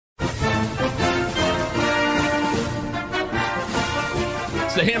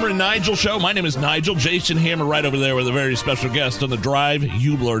the Hammer and Nigel Show. My name is Nigel. Jason Hammer right over there with a very special guest on the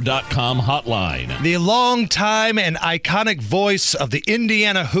DriveHubler.com hotline. The longtime and iconic voice of the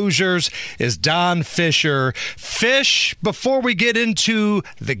Indiana Hoosiers is Don Fisher. Fish, before we get into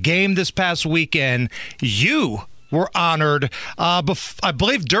the game this past weekend, you were honored, I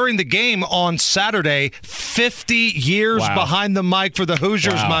believe, during the game on Saturday. 50 years behind the mic for the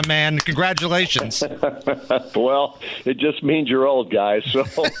Hoosiers, my man. Congratulations. Well, it just means you're old, guys. So,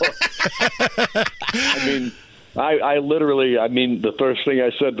 I mean, I literally, the first thing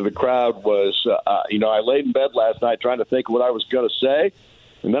I said to the crowd was, I laid in bed last night trying to think what I was going to say,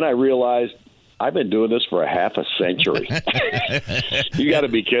 and then I realized I've been doing this for a half a century. You got to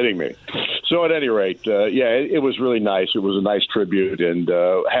be kidding me. So at any rate, it was really nice. It was a nice tribute, and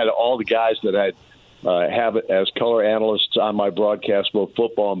had all the guys that I'd have as color analysts on my broadcast, both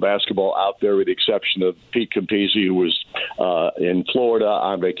football and basketball, out there, with the exception of Pete Campisi, who was in Florida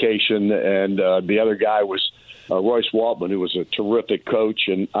on vacation, and the other guy was Royce Waltman, who was a terrific coach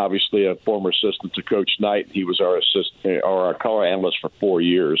and obviously a former assistant to Coach Knight. He was our color analyst for 4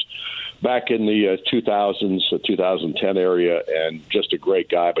 years. Back in the 2010 area, and just a great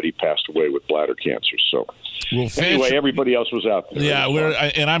guy, but he passed away with bladder cancer. So, anyway, everybody else was out there. Yeah,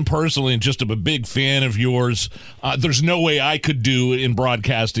 and I'm personally just a big fan of yours. There's no way I could do in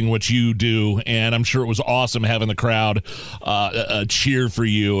broadcasting what you do, and I'm sure it was awesome having the crowd cheer for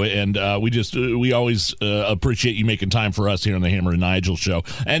you. And we always appreciate you making time for us here on the Hammer and Nigel Show.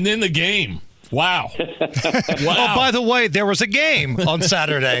 And then the game. Wow. Oh, by the way, there was a game on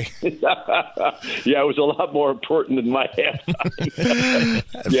Saturday. Yeah, it was a lot more important than my halftime.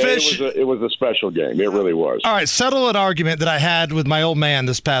 Fish, it was a special game. It really was. All right, settle an argument that I had with my old man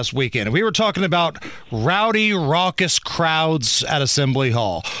this past weekend. We were talking about rowdy, raucous crowds at Assembly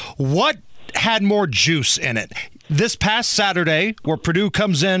Hall. What had more juice in it? This past Saturday, where Purdue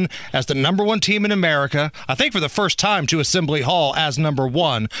comes in as the number one team in America, I think for the first time to Assembly Hall as number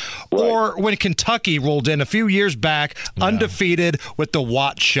one, right, or when Kentucky rolled in a few years back, undefeated with the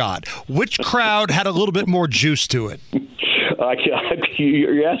Watt shot. Which crowd had a little bit more juice to it?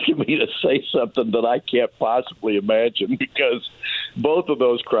 You're asking me to say something that I can't possibly imagine, because both of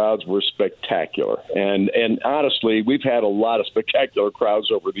those crowds were spectacular. And honestly, we've had a lot of spectacular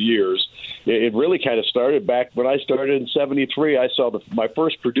crowds over the years. It really kind of started back when I started in '73. I saw my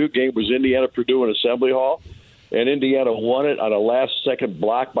first Purdue game was Indiana-Purdue in Assembly Hall, and Indiana won it on a last-second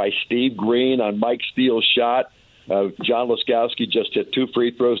block by Steve Green on Mike Steele's shot. John Laskowski just hit 2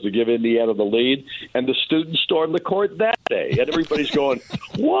 free throws to give Indiana the lead, and the students stormed the court that day. And everybody's going,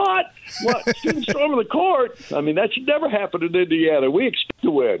 what? Students storming the court? I mean, that should never happen in Indiana. We expect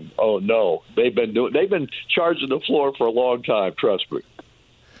to win. Oh, no. They've been charging the floor for a long time, trust me.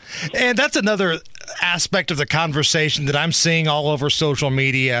 And that's another aspect of the conversation that I'm seeing all over social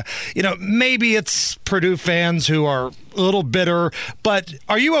media. Maybe it's Purdue fans who are a little bitter, but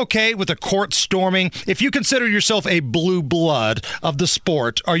are you okay with the court storming? If you consider yourself a blue blood of the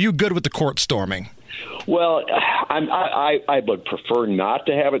sport, are you good with the court storming? Well, I would prefer not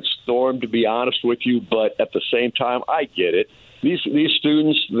to have it stormed, to be honest with you, but at the same time, I get it. These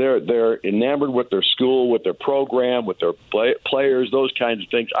students, they're enamored with their school, with their program, with their players, those kinds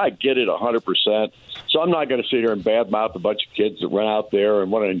of things. I get it 100%. So I'm not going to sit here and badmouth a bunch of kids that run out there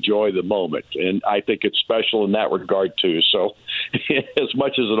and want to enjoy the moment. And I think it's special in that regard, too. So as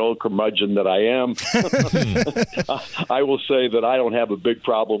much as an old curmudgeon that I am, I will say that I don't have a big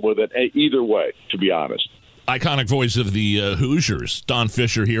problem with it either way, to be honest. Iconic voice of the Hoosiers, Don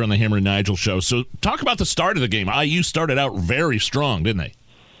Fisher, here on the Hammer and Nigel Show. So talk about the start of the game. IU started out very strong, didn't they?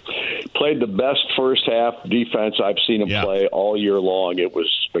 Played the best first half defense I've seen them play all year long. It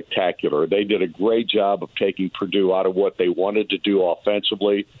was spectacular. They did a great job of taking Purdue out of what they wanted to do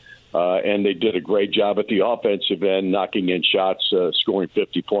offensively, and they did a great job at the offensive end, knocking in shots, scoring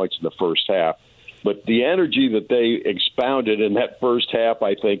 50 points in the first half. But the energy that they expounded in that first half,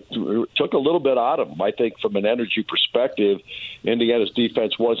 I think, took a little bit out of them. I think from an energy perspective, Indiana's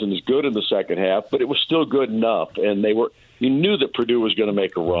defense wasn't as good in the second half, but it was still good enough. And you knew that Purdue was going to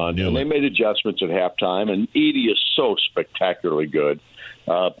make a run, and they made adjustments at halftime. And Edey is so spectacularly good.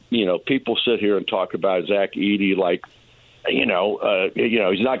 People sit here and talk about Zach Edey like, he's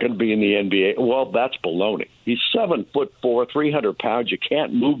not going to be in the NBA. Well, that's baloney. He's 7'4", 300 pounds. You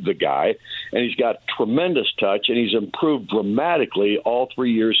can't move the guy, and he's got tremendous touch, and he's improved dramatically all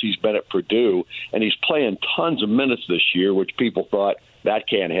 3 years he's been at Purdue, and he's playing tons of minutes this year, which people thought that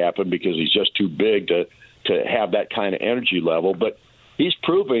can't happen because he's just too big to have that kind of energy level. But he's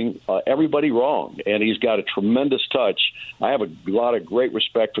proving everybody wrong, and he's got a tremendous touch. I have a lot of great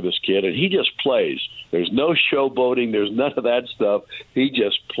respect for this kid, and he just plays. There's no showboating. There's none of that stuff. He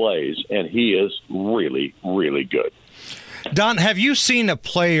just plays, and he is really, really good. Don, have you seen a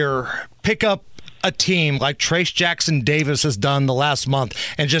player pick up a team like Trayce Jackson-Davis has done the last month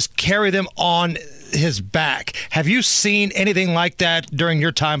and just carry them on his back? Have you seen anything like that during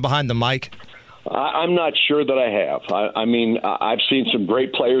your time behind the mic? I'm not sure that I have. I mean, I've seen some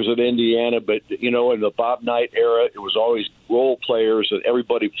great players at Indiana, but, in the Bob Knight era, it was always role players and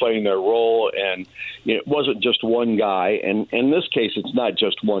everybody playing their role, and it wasn't just one guy. And in this case, it's not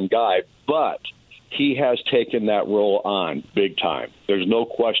just one guy, but he has taken that role on big time. There's no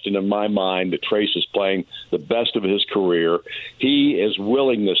question in my mind that Trayce is playing the best of his career. He is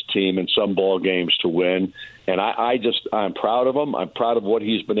willing this team in some ball games to win, and I'm proud of him. I'm proud of what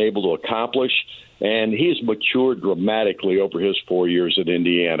he's been able to accomplish, and he's matured dramatically over his 4 years at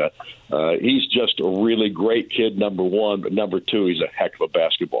Indiana. He's just a really great kid, number one, but number two, he's a heck of a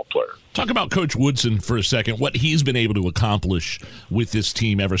basketball player. Talk about Coach Woodson for a second, what he's been able to accomplish with this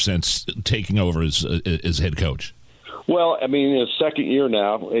team ever since taking over as head coach. Well, I mean, in his second year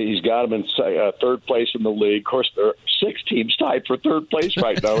now, he's got him in third place in the league. Of course, there are 6 teams tied for third place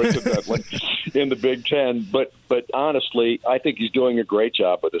right now, incidentally, in the Big Ten. But honestly, I think he's doing a great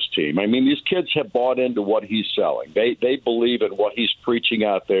job with this team. I mean, these kids have bought into what he's selling. They believe in what he's preaching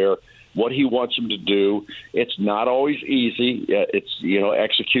out there, what he wants them to do. It's not always easy.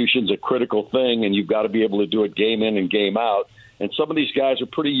 Execution's a critical thing, and you've got to be able to do it game in and game out. And some of these guys are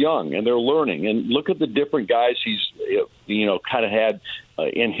pretty young, and they're learning. And look at the different guys he's, kind of had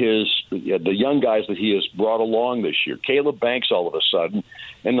in the young guys that he has brought along this year. Caleb Banks, all of a sudden,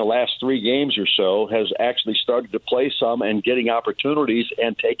 in the last 3 games or so, has actually started to play some and getting opportunities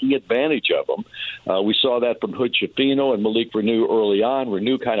and taking advantage of them. We saw that from Hood Schifino and Malik Reneau early on.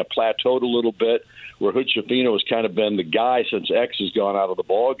 Reneau kind of plateaued a little bit, where Hood Schifino has kind of been the guy since X has gone out of the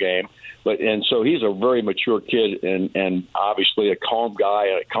ball game. And so he's a very mature kid and obviously a calm guy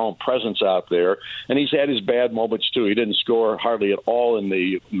and a calm presence out there. And he's had his bad moments, too. He didn't score hardly at all in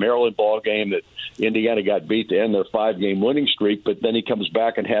the Maryland ball game that Indiana got beat to end their 5-game winning streak. But then he comes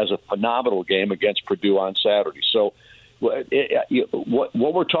back and has a phenomenal game against Purdue on Saturday. So what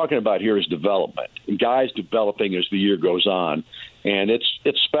we're talking about here is development. Guys developing as the year goes on. And it's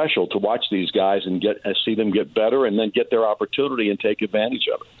special to watch these guys and see them get better and then get their opportunity and take advantage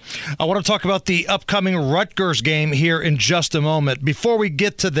of it. I want to talk about the upcoming Rutgers game here in just a moment. Before we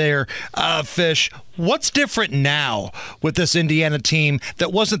get to there, Fish, what's different now with this Indiana team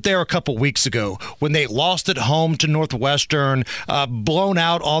that wasn't there a couple weeks ago when they lost at home to Northwestern, blown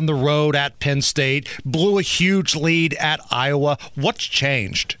out on the road at Penn State, blew a huge lead at Iowa? What's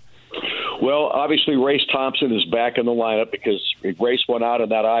changed? Well, obviously, Race Thompson is back in the lineup because Race went out in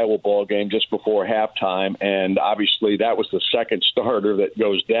that Iowa ball game just before halftime, and obviously that was the second starter that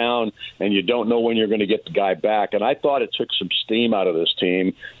goes down, and you don't know when you're going to get the guy back. And I thought it took some steam out of this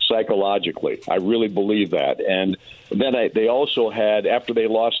team psychologically. I really believe that. And then they also had, after they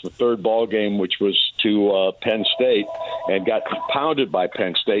lost the third ball game, which was to Penn State, and got pounded by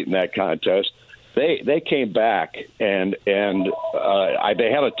Penn State in that contest, They came back and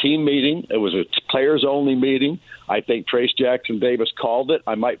they had a team meeting. It was a players-only meeting. I think Trayce Jackson-Davis called it.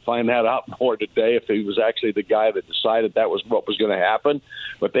 I might find that out more today if he was actually the guy that decided that was what was going to happen.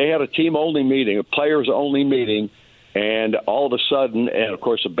 But they had a team-only meeting, a players-only meeting, and all of a sudden, and of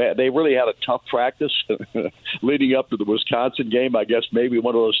course, they really had a tough practice leading up to the Wisconsin game. I guess maybe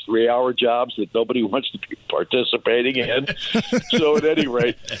one of those 3-hour jobs that nobody wants to be participating in. So at any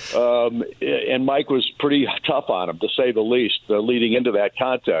rate, and Mike was pretty tough on him, to say the least, leading into that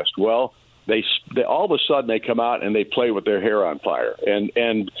contest. Well, they all of a sudden they come out and they play with their hair on fire,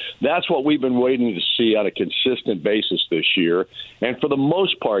 and that's what we've been waiting to see on a consistent basis this year. And for the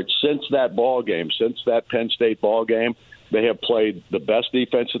most part, since that ball game, since that Penn State ball game, they have played the best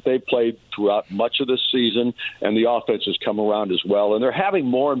defense that they've played throughout much of this season, and the offense has come around as well. And they're having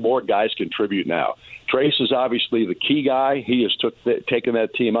more and more guys contribute now. Trayce is obviously the key guy. He has taken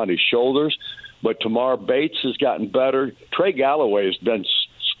that team on his shoulders. But Tamar Bates has gotten better. Trey Galloway has been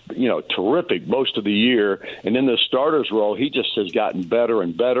terrific most of the year. And in the starter's role, he just has gotten better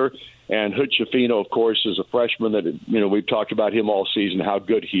and better. And Hood Schifino, of course, is a freshman that, we've talked about him all season, how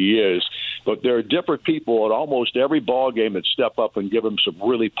good he is. But there are different people at almost every ball game that step up and give him some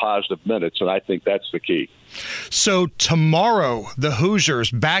really positive minutes, and I think that's the key. So tomorrow, the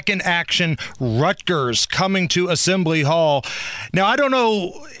Hoosiers back in action, Rutgers coming to Assembly Hall. Now, I don't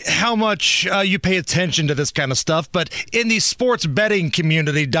know how much you pay attention to this kind of stuff, but in the sports betting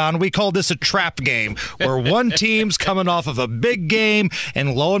community, Don, we call this a trap game, where one team's coming off of a big game,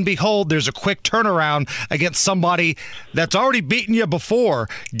 and lo and behold, there's a quick turnaround against somebody that's already beaten you before.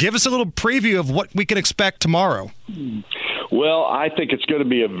 Give us a little preview of what we can expect tomorrow. Well, I think it's going to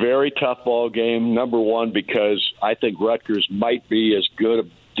be a very tough ball game, number one, because I think Rutgers might be as good a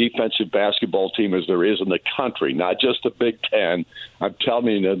defensive basketball team as there is in the country, not just the Big Ten. I'm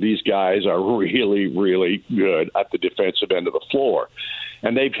telling you, these guys are really, really good at the defensive end of the floor.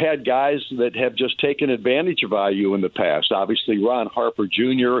 And they've had guys that have just taken advantage of IU in the past. Obviously, Ron Harper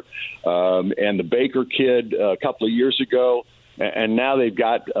Jr. And the Baker kid a couple of years ago. And now they've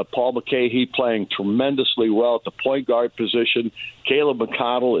got Paul McCahey playing tremendously well at the point guard position. Caleb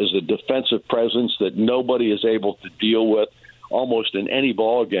McConnell is a defensive presence that nobody is able to deal with almost in any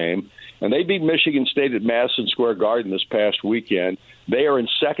ball game. And they beat Michigan State at Madison Square Garden this past weekend. They are in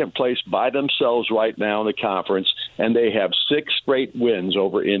second place by themselves right now in the conference, and they have 6 straight wins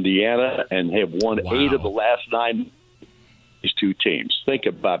over Indiana and have won 8 of the last 9. These two teams. Think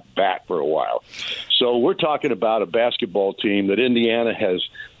about that for a while. So we're talking about a basketball team that Indiana has,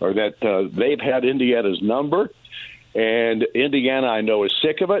 or that they've had Indiana's number, and Indiana, I know, is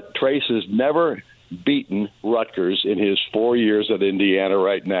sick of it. Trace has never beaten Rutgers in his 4 years at Indiana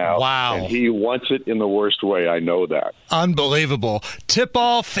right now. Wow. And he wants it in the worst way. I know that. Unbelievable.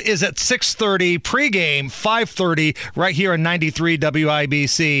 Tip-off is at 6:30, pregame 5:30, right here on 93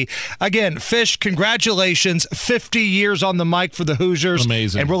 WIBC. Again, Fish, congratulations. 50 years on the mic for the Hoosiers.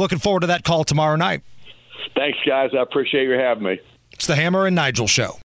 Amazing. And we're looking forward to that call tomorrow night. Thanks, guys. I appreciate you having me. It's the Hammer and Nigel Show.